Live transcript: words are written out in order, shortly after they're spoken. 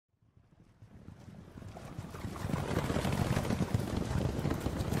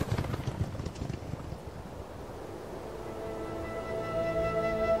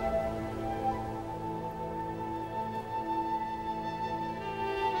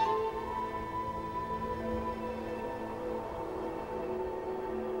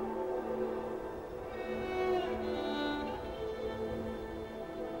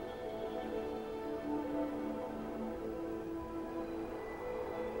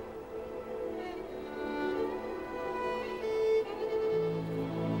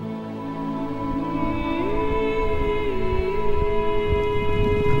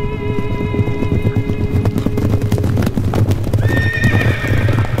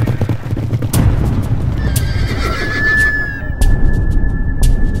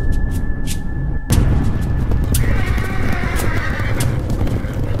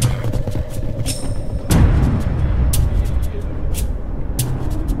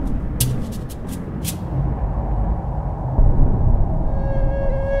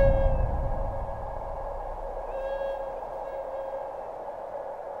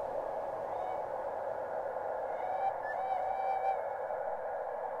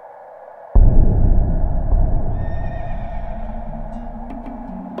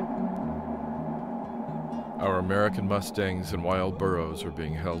American Mustangs and Wild Burros are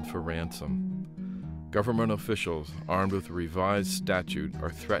being held for ransom. Government officials, armed with a revised statute, are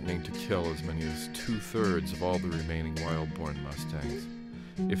threatening to kill as many as 2/3 of all the remaining wild-born Mustangs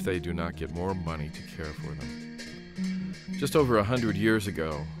if they do not get more money to care for them. Just over 100 years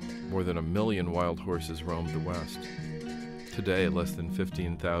ago, more than 1 million wild horses roamed the West. Today, less than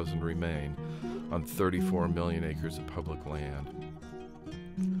 15,000 remain on 34 million acres of public land.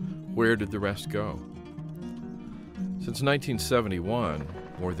 Where did the rest go? Since 1971,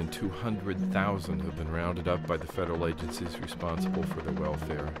 more than 200,000 have been rounded up by the federal agencies responsible for their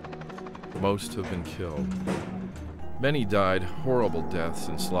welfare. Most have been killed. Many died horrible deaths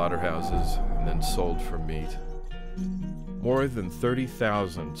in slaughterhouses and then sold for meat. More than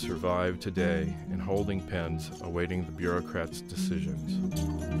 30,000 survive today in holding pens awaiting the bureaucrats' decisions.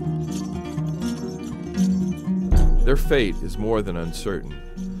 Their fate is more than uncertain.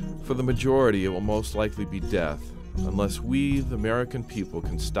 For the majority, it will most likely be death, unless we, the American people,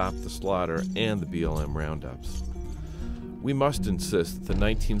 can stop the slaughter and the BLM roundups. We must insist that the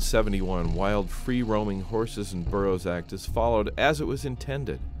 1971 Wild Free-Roaming Horses and Burros Act is followed as it was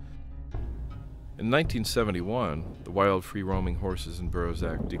intended. In 1971, the Wild Free-Roaming Horses and Burros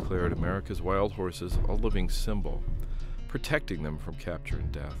Act declared America's wild horses a living symbol, protecting them from capture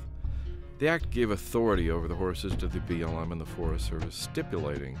and death. The act gave authority over the horses to the BLM and the Forest Service,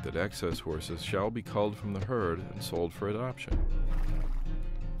 stipulating that excess horses shall be culled from the herd and sold for adoption.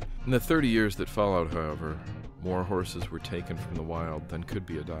 In the 30 years that followed, however, more horses were taken from the wild than could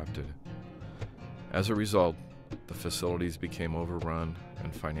be adopted. As a result, the facilities became overrun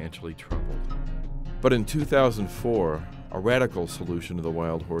and financially troubled. But in 2004, a radical solution to the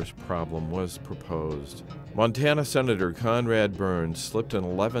wild horse problem was proposed. Montana Senator Conrad Burns slipped an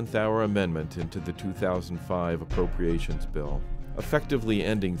 11th-hour amendment into the 2005 appropriations bill, effectively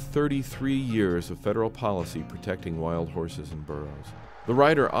ending 33 years of federal policy protecting wild horses and burros. The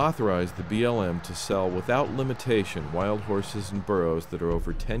rider authorized the BLM to sell without limitation wild horses and burros that are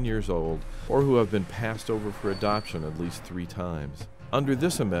over 10 years old or who have been passed over for adoption at least 3 times. Under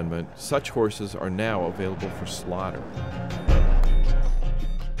this amendment, such horses are now available for slaughter.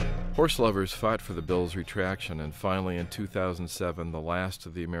 Horse lovers fought for the bill's retraction, and finally in 2007, the last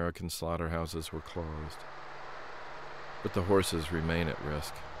of the American slaughterhouses were closed. But the horses remain at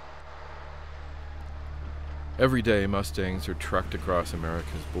risk. Every day, Mustangs are trucked across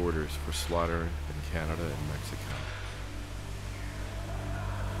America's borders for slaughter in Canada and Mexico.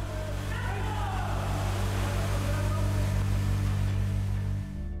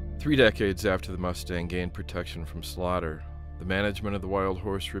 Three decades after the Mustang gained protection from slaughter, the management of the wild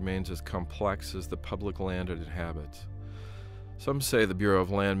horse remains as complex as the public land it inhabits. Some say the Bureau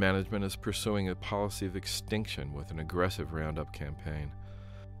of Land Management is pursuing a policy of extinction with an aggressive roundup campaign.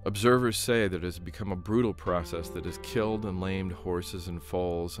 Observers say that it has become a brutal process that has killed and lamed horses and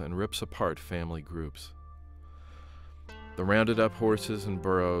foals and rips apart family groups. The rounded up horses and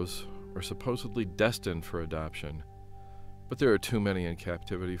burros are supposedly destined for adoption, but there are too many in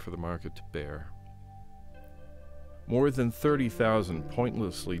captivity for the market to bear. More than 30,000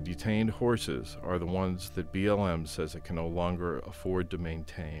 pointlessly detained horses are the ones that BLM says it can no longer afford to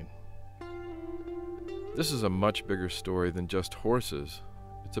maintain. This is a much bigger story than just horses.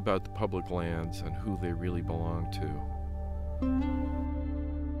 It's about the public lands and who they really belong to.